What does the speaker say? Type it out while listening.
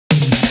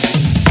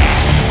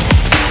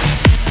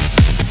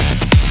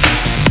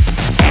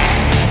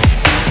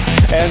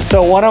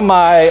So one of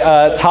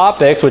my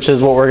topics, which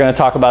is what we're going to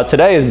talk about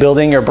today, is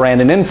building your brand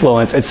and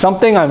influence. It's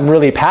something I'm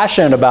really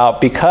passionate about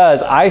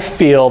because I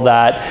feel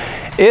that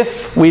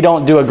if we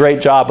don't do a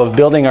great job of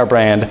building our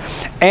brand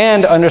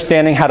and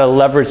understanding how to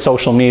leverage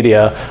social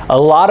media, a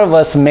lot of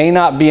us may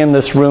not be in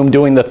this room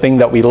doing the thing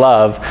that we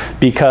love,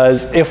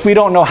 because if we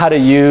don't know how to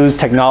use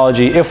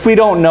technology, if we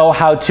don't know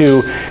how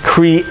to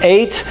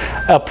create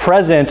a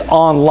presence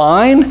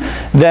online,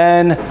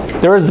 then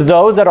there's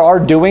those that are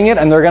doing it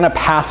and they're going to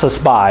pass us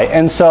by.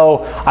 And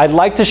so I'd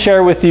like to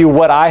share with you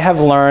what I have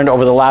learned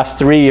over the last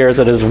 3 years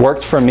that has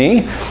worked for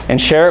me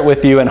and share it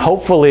with you. And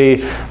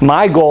hopefully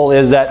my goal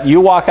is that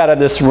you walk out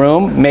of this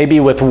room maybe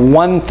with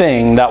one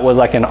thing that was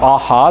like an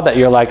aha, that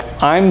you're like,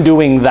 I'm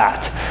doing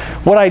that.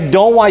 What I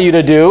don't want you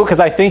to do, because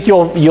I think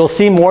you'll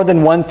see more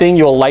than one thing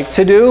you'll like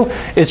to do,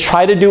 is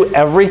try to do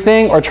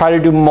everything or try to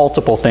do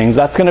multiple things.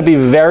 That's going to be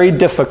very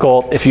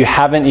difficult if you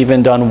haven't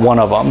even done one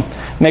of them.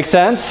 Make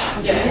sense?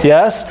 Yes.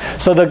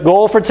 Yes? So the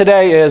goal for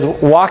today is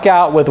walk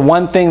out with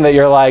one thing that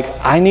you're like,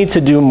 I need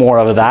to do more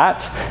of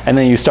that, and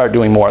then you start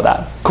doing more of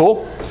that.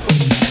 Cool?